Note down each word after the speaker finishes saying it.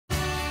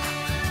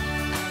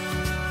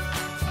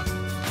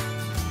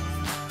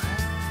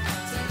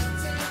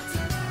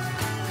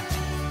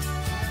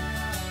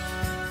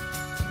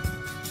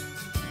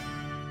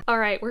All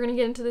right, we're gonna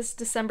get into this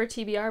December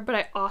TBR, but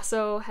I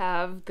also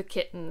have the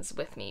kittens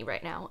with me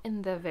right now,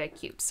 and they're very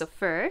cute. So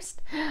first,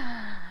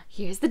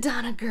 here's the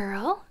Donna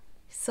girl.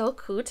 So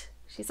cute.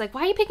 She's like,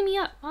 why are you picking me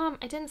up? Mom,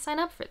 I didn't sign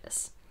up for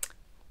this.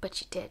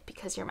 But you did,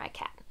 because you're my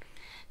cat.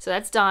 So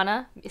that's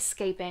Donna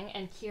escaping,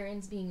 and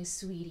Kieran's being a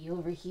sweetie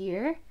over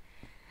here.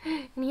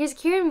 And here's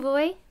Kieran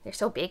boy. They're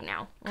so big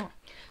now.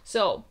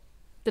 So,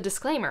 the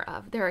disclaimer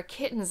of, there are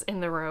kittens in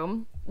the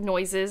room.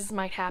 Noises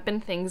might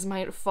happen, things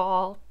might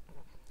fall.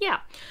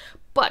 Yeah,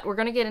 but we're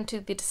gonna get into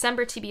the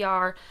December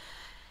TBR,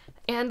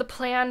 and the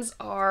plans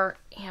are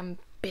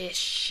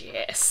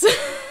ambitious,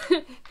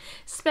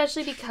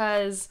 especially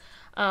because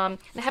I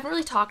haven't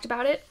really talked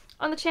about it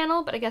on the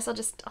channel, but I guess I'll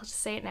just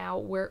say it now.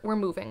 We're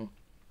moving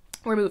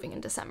in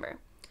December.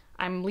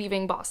 I'm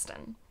leaving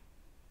Boston.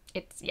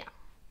 Yeah,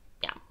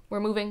 we're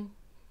moving.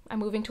 I'm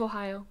moving to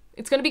Ohio.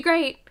 It's gonna be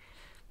great,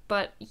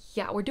 but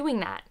yeah, we're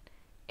doing that,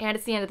 and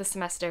it's the end of the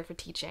semester for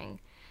teaching,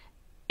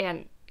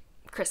 and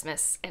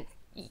Christmas, and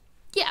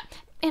yeah,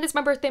 and it's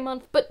my birthday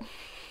month, but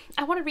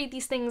I want to read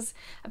these things.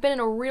 I've been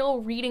in a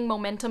real reading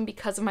momentum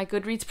because of my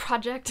Goodreads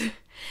project.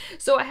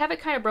 So I have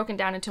it kind of broken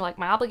down into like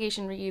my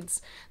obligation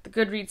reads, the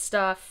Goodreads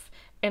stuff,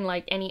 and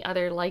like any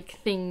other like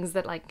things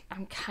that like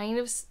I'm kind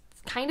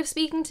of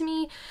speaking to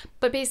me,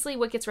 but basically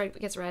what gets read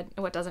gets read,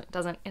 and what doesn't,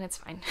 and it's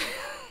fine.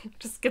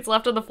 Just gets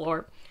left on the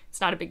floor. It's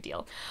not a big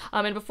deal.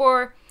 And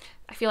before,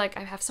 I feel like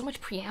I have so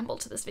much preamble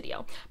to this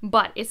video,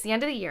 but it's the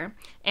end of the year,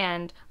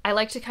 and I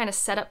like to kind of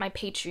set up my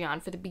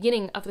Patreon for the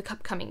beginning of the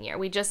upcoming year.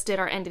 We just did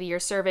our end of the year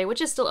survey, which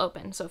is still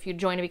open, so if you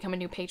join to become a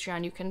new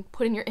Patreon, you can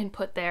put in your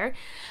input there.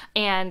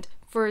 And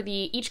for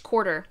each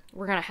quarter,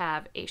 we're gonna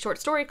have a short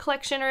story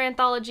collection or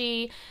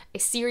anthology, a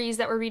series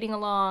that we're reading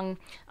along,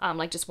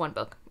 like just one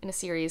book in a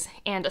series,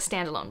 and a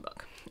standalone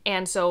book.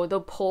 And so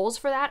the polls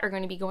for that are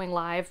going to be going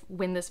live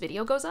when this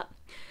video goes up.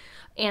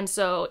 And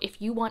so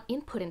if you want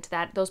input into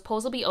that, those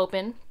polls will be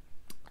open.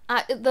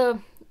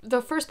 The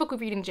first book we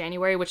read in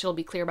January, which will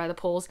be clear by the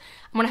polls,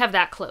 I'm gonna have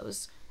that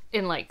close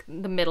in like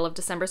the middle of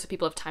December so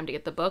people have time to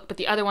get the book, but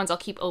the other ones I'll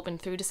keep open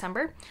through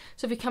December.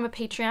 So if you become a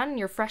Patreon and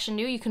you're fresh and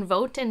new, you can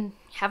vote and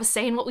have a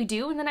say in what we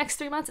do in the next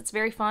 3 months. It's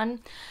very fun.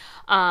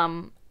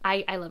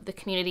 I love the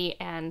community,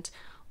 and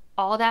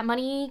all that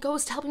money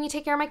goes to helping me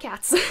take care of my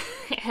cats.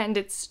 And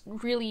it's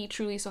really,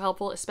 truly so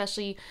helpful,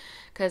 especially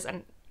because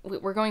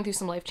we're going through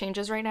some life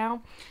changes right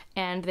now,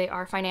 and they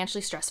are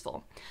financially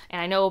stressful. And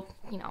I know,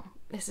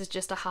 this is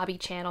just a hobby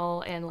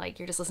channel, and like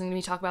you're just listening to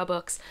me talk about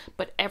books,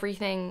 but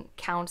everything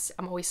counts.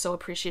 I'm always so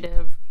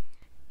appreciative.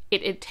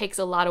 It takes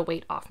a lot of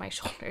weight off my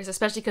shoulders,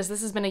 especially because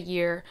this has been a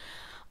year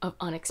of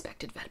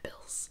unexpected vet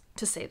bills,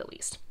 to say the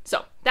least.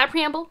 So that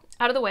preamble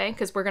out of the way,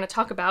 because we're going to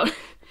talk about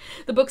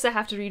the books I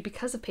have to read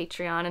because of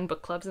Patreon and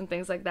book clubs and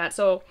things like that.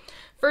 So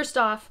first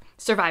off,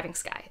 Surviving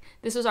Sky.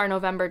 This was our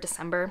November,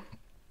 December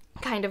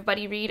kind of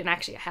buddy read, and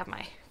actually I have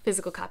my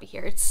physical copy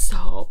here. It's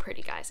so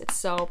pretty, guys. It's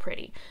so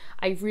pretty.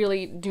 I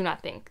really do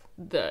not think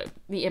the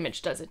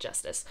image does it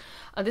justice.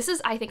 This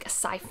is, I think, a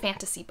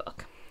sci-fantasy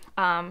book,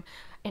 and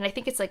I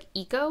think it's like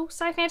eco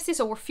sci-fantasy,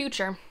 so we're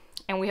future,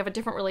 and we have a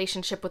different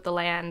relationship with the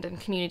land and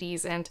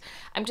communities, and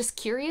I'm just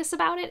curious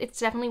about it. It's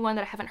definitely one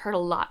that I haven't heard a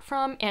lot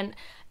from, and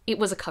it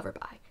was a cover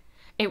buy.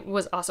 It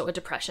was also a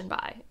depression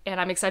buy, and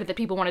I'm excited that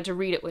people wanted to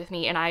read it with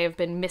me, and I have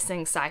been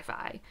missing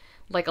sci-fi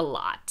like a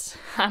lot.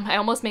 I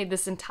almost made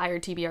this entire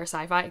TBR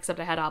sci-fi, except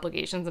I had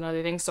obligations and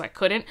other things, so I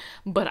couldn't,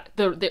 but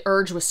the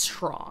urge was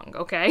strong,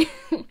 okay?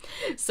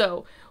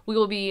 So we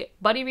will be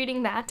buddy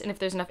reading that, and if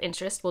there's enough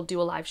interest, we'll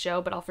do a live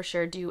show, but I'll for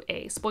sure do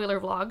a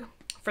spoiler vlog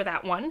for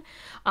that one.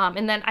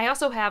 And then I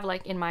also have,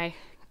 like, in my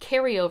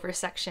carryover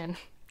section,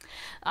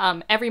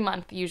 every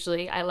month,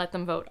 usually, I let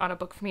them vote on a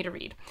book for me to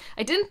read.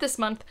 I didn't this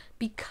month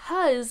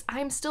because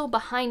I'm still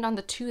behind on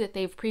the 2 that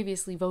they've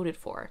previously voted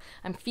for.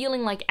 I'm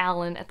feeling like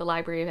Alan at the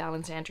Library of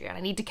Alexandria, and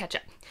I need to catch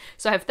up.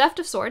 So I have Theft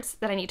of Swords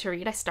that I need to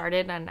read. I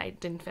started and I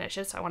didn't finish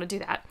it, so I want to do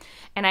that.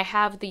 And I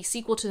have the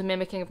sequel to The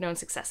Mimicking of Known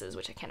Successes,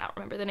 which I cannot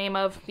remember the name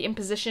of, The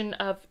Imposition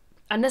of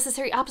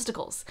Unnecessary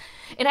Obstacles.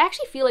 And I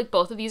actually feel like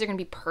both of these are going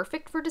to be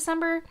perfect for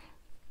December,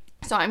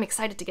 so I'm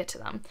excited to get to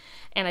them.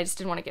 And I just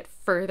didn't want to get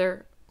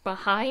further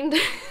behind.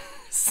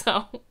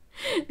 So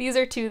these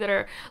are 2 that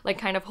are like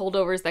kind of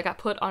holdovers that got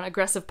put on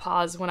aggressive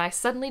pause when I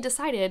suddenly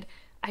decided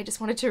I just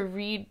wanted to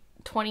read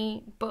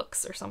 20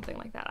 books or something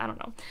like that. I don't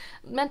know.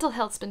 Mental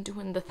health's been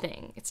doing the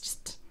thing.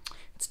 It's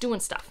doing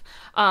stuff.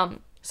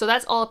 So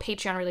that's all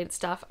Patreon related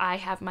stuff. I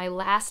have my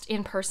last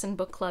in-person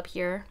book club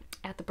here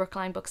at the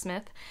Brookline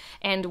Booksmith,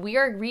 and we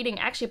are reading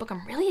actually a book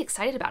I'm really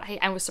excited about.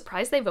 I was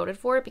surprised they voted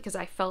for it because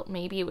I felt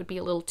maybe it would be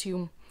a little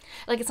too,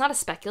 like, it's not a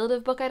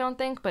speculative book, I don't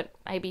think, but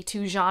I'd be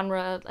too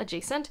genre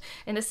adjacent.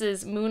 And this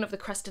is Moon of the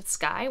Crested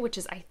Sky, which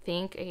is, I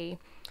think, I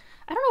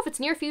don't know if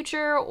it's near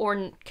future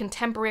or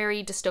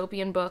contemporary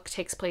dystopian book.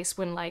 Takes place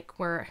when, like,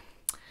 we're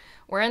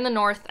in the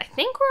north. I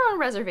think we're on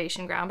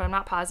reservation ground, but I'm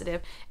not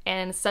positive.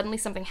 And suddenly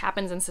something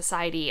happens in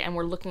society, and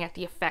we're looking at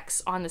the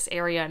effects on this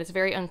area, and it's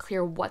very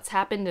unclear what's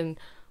happened, and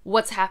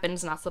what's happened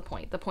is not the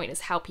point. The point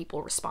is how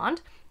people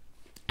respond.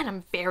 and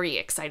I'm very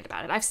excited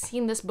about it. I've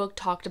seen this book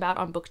talked about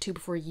on BookTube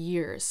for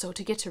years, so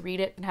to get to read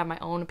it and have my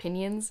own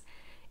opinions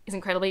is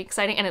incredibly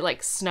exciting. And it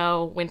like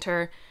snow,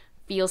 winter,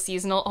 feels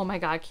seasonal. Oh my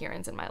god,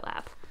 Kieran's in my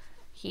lap.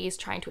 He's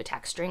trying to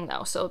attack String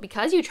though, so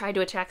because you tried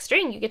to attack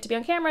String, you get to be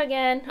on camera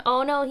again.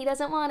 Oh no, he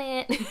doesn't want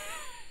it.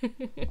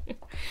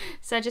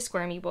 Such a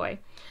squirmy boy.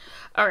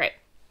 All right,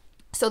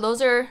 so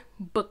those are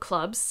book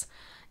clubs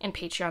and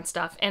Patreon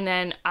stuff, and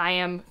then I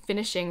am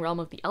finishing Realm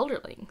of the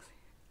Elderlings.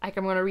 Like,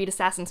 I'm gonna read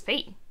Assassin's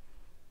Fate.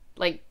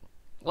 Like,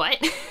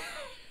 what?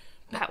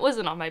 That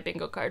wasn't on my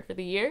bingo card for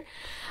the year.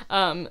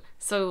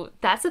 So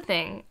that's a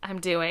thing I'm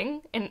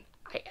doing, and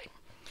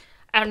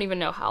I don't even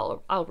know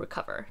how I'll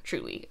recover,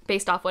 truly.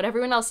 Based off what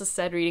everyone else has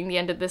said reading the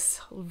end of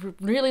this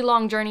really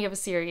long journey of a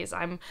series,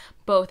 I'm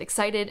both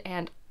excited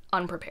and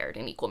unprepared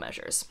in equal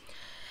measures.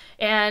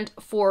 And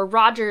for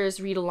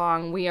Roger's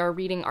read-along, we are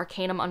reading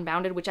Arcanum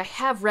Unbounded, which I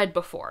have read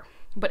before.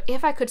 But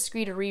if I could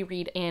squeeze a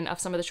reread in of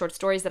some of the short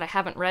stories that I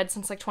haven't read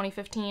since like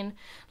 2015,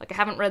 like I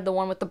haven't read the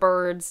one with the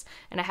birds,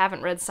 and I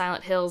haven't read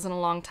Silent Hills in a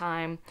long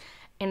time,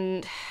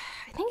 and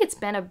I think it's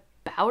been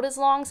about as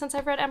long since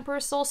I've read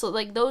Emperor's Soul, so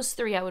like those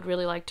three I would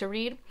really like to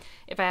read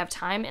if I have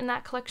time in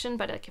that collection,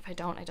 but like if I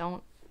don't, I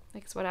don't.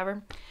 Like, it's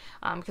whatever.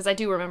 Because I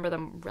do remember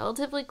them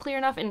relatively clear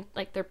enough, and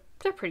like they're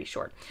pretty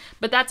short.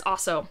 But that's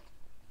also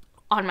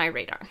on my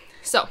radar.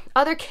 So,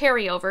 other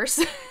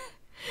carryovers,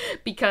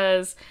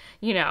 because,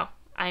 you know,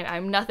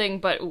 I'm nothing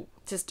but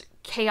just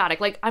chaotic.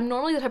 Like, I'm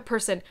normally the type of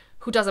person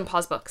who doesn't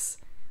pause books,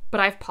 but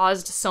I've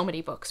paused so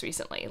many books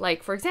recently.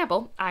 Like, for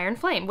example, Iron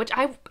Flame, which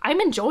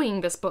I'm enjoying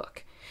this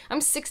book. I'm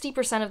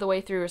 60% of the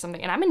way through or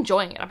something, and I'm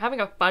enjoying it. I'm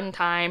having a fun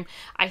time.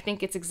 I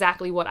think it's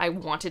exactly what I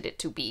wanted it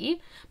to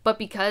be, but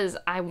because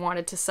I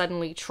wanted to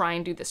suddenly try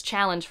and do this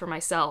challenge for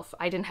myself,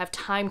 I didn't have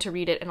time to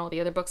read it and all the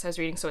other books I was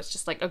reading, so it's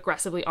just like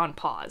aggressively on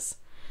pause.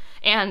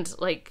 And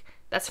like,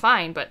 that's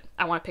fine, but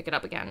I want to pick it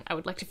up again. I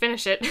would like to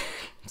finish it.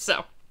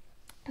 So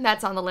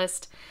that's on the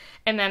list.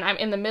 And then I'm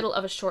in the middle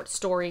of a short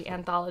story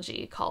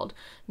anthology called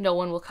No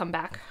One Will Come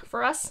Back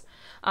for Us.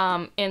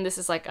 And this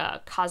is like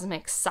a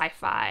cosmic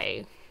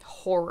sci-fi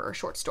horror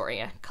short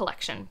story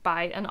collection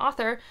by an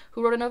author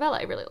who wrote a novella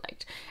I really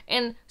liked.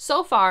 And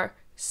so far,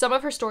 some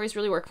of her stories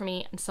really work for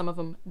me and some of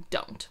them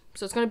don't.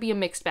 So it's going to be a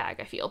mixed bag,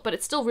 I feel. But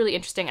it's still really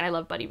interesting, and I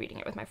love buddy reading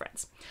it with my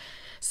friends.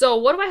 So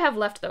what do I have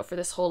left, though, for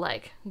this whole,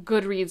 like,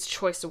 Goodreads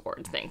Choice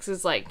Awards thing? Because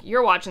it's like,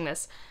 you're watching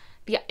this.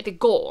 The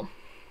goal,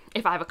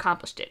 if I've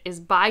accomplished it, is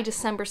by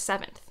December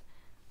 7th,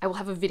 I will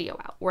have a video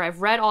out where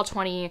I've read all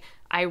 20,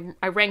 I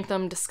rank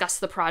them, discuss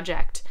the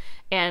project,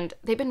 and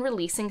they've been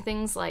releasing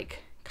things,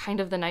 like, kind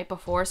of the night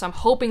before, so I'm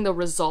hoping the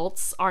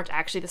results aren't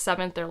actually the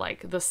 7th, they're,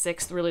 like, the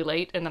 6th really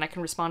late, and then I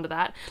can respond to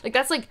that. Like,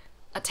 that's, like,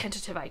 a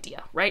tentative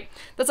idea, right?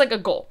 That's, like, a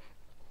goal.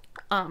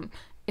 And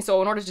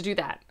so in order to do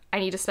that, I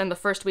need to spend the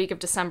first week of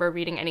December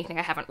reading anything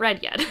I haven't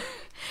read yet.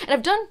 And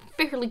I've done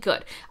fairly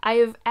good.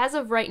 As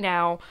of right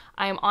now,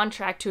 I am on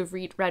track to have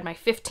read my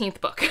 15th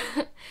book.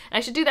 And I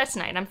should do that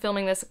tonight. I'm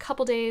filming this a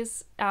couple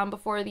days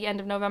before the end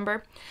of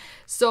November.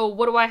 So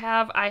what do I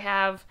have? I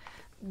have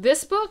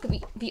this book,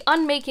 The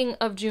Unmaking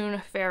of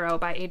June Farrow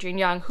by Adrienne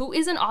Young, who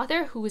is an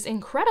author who is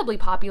incredibly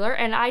popular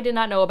and I did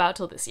not know about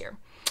till this year.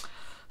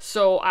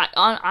 So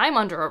I'm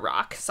under a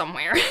rock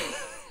somewhere.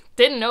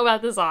 Didn't know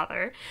about this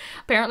author.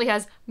 Apparently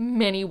has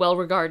many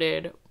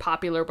well-regarded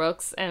popular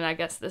books, and I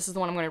guess this is the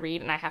one I'm going to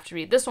read, and I have to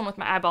read this one with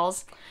my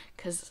eyeballs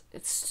because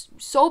it's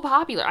so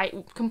popular. I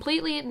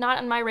completely not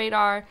on my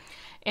radar,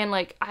 and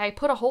like I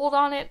put a hold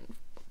on it,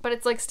 but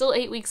it's like still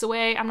 8 weeks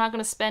away. I'm not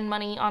going to spend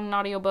money on an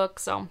audiobook,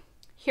 so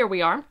here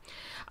we are.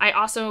 I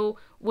also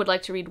would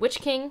like to read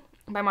Witch King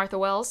by Martha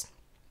Wells.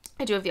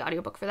 I do have the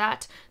audiobook for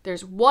that.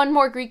 There's one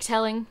more Greek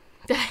telling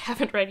that I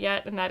haven't read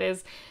yet, and that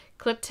is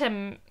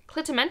Clytemnestra?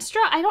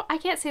 I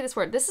can't say this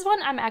word. This is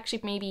one I'm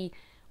actually maybe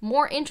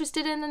more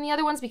interested in than the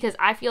other ones because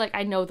I feel like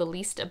I know the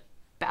least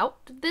about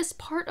this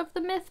part of the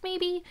myth,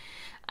 maybe.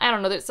 I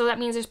don't know. So that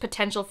means there's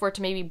potential for it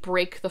to maybe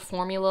break the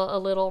formula a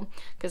little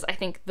because I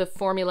think the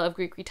formula of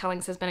Greek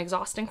retellings has been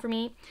exhausting for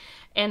me.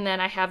 And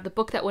then I have The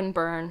Book That Wouldn't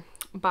Burn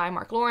by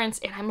Mark Lawrence,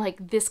 and I'm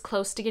like this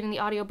close to getting the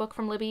audiobook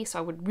from Libby, so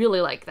I would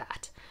really like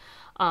that.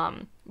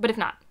 But if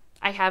not,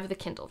 I have the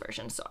Kindle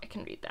version, so I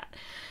can read that.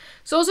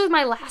 So those are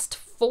my last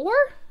 4?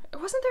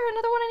 Wasn't there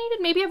another one I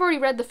needed? Maybe I've already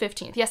read the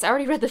 15th. Yes, I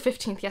already read the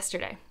 15th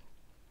yesterday.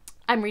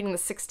 I'm reading the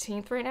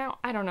 16th right now.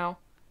 I don't know.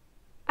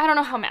 I don't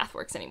know how math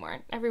works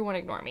anymore. Everyone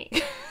ignore me.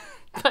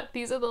 But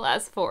these are the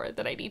last 4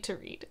 that I need to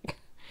read.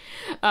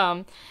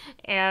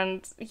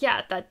 And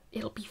yeah,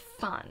 it'll be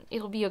fun.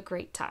 It'll be a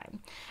great time.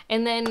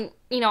 And then,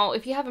 you know,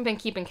 if you haven't been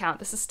keeping count,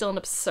 this is still an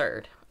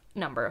absurd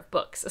number of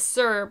books,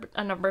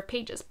 a number of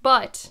pages.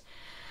 But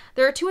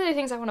there are 2 other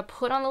things I want to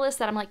put on the list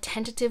that I'm like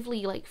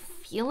tentatively like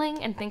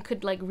feeling and think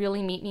could like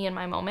really meet me in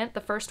my moment.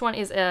 The first one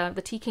is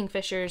the T.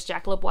 Kingfisher's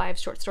Jackalope Wives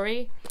short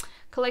story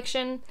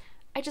collection.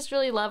 I just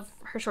really love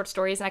her short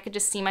stories, and I could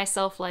just see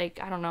myself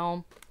like, I don't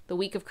know, the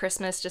week of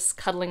Christmas just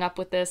cuddling up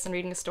with this and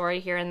reading a story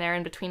here and there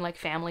in between like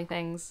family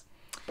things.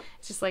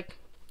 It's just like,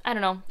 I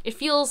don't know, it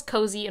feels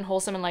cozy and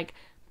wholesome and like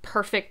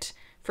perfect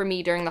for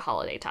me during the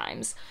holiday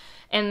times.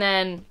 And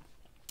then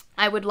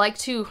I would like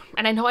to,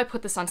 and I know I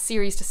put this on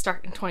series to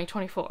start in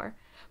 2024,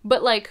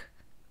 but like,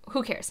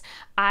 who cares?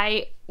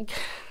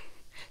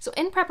 So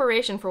in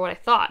preparation for what I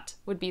thought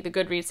would be the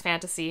Goodreads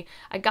fantasy,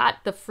 I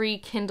got the free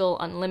Kindle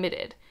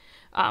Unlimited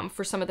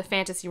for some of the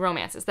fantasy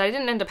romances that I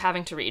didn't end up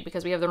having to read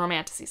because we have the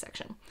romantasy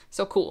section.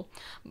 So cool.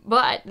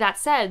 But that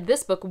said,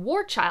 this book,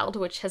 War Child,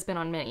 which has been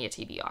on many a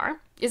TBR,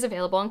 is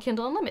available on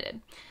Kindle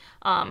Unlimited.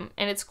 And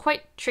it's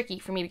quite tricky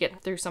for me to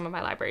get through some of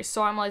my libraries.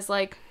 So I'm always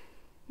like,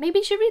 maybe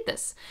you should read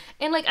this.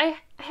 And like, I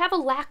have a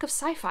lack of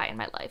sci-fi in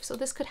my life, so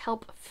this could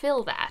help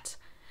fill that.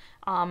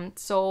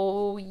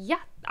 So yeah,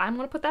 I'm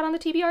gonna put that on the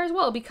TBR as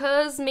well,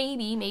 because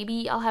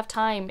maybe I'll have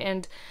time,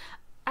 and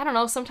I don't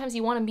know, sometimes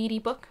you want a meaty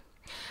book.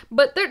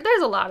 But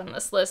there's a lot on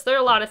this list. There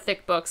are a lot of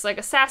thick books. Like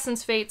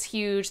Assassin's Fate's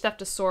huge,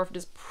 Theft of Sorft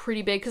is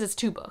pretty big, because it's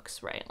 2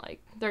 books, right?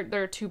 Like,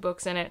 there are 2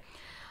 books in it.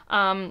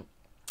 And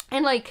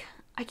like,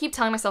 I keep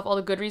telling myself all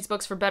the Goodreads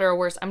books, for better or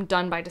worse, I'm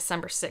done by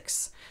December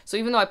 6th. So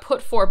even though I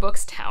put 4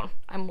 books down,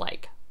 I'm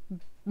like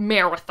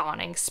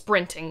marathoning,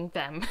 sprinting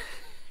them.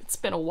 It's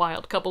been a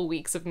wild couple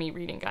weeks of me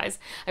reading, guys.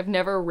 I've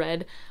never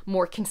read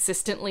more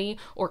consistently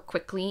or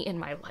quickly in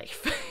my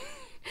life.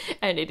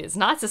 And it is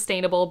not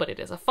sustainable, but it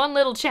is a fun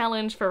little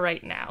challenge for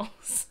right now.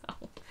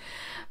 So,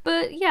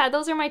 but yeah,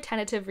 those are my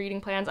tentative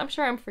reading plans. I'm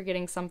sure I'm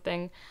forgetting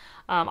something.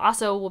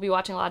 Also, we'll be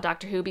watching a lot of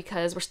Doctor Who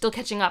because we're still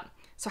catching up.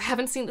 So I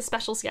haven't seen the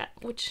specials yet,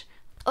 which,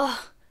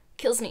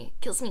 kills me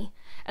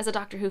as a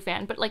Doctor Who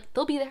fan. But like,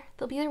 they'll be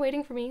there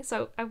waiting for me,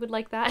 so I would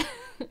like that.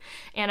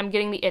 And I'm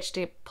getting the itch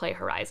to play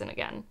Horizon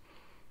again,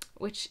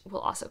 which will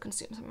also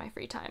consume some of my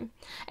free time,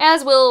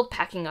 as will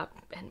packing up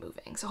and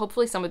moving. So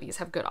hopefully some of these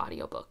have good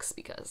audiobooks,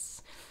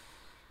 because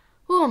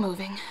we're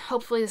moving.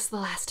 Hopefully this is the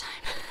last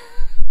time.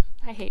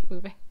 I hate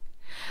moving.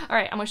 All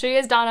right, I'm gonna show you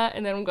guys Donna,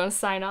 and then I'm gonna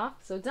sign off.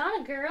 So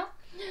Donna girl,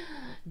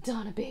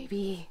 Donna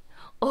baby.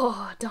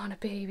 Oh, Donna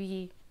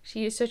baby.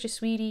 She is such a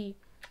sweetie.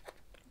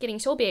 Getting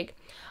so big.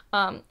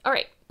 All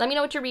right, let me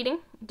know what you're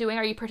doing.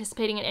 Are you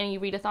participating in any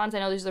readathons? I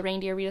know there's the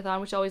reindeer readathon,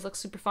 which always looks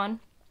super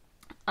fun.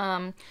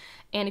 And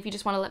if you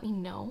just want to let me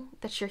know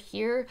that you're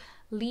here,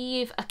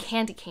 leave a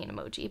candy cane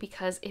emoji,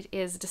 because it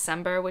is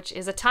December, which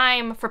is a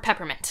time for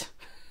peppermint.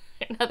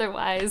 And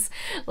otherwise,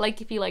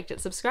 like if you liked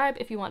it, subscribe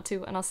if you want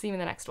to, and I'll see you in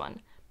the next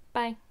one.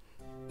 Bye.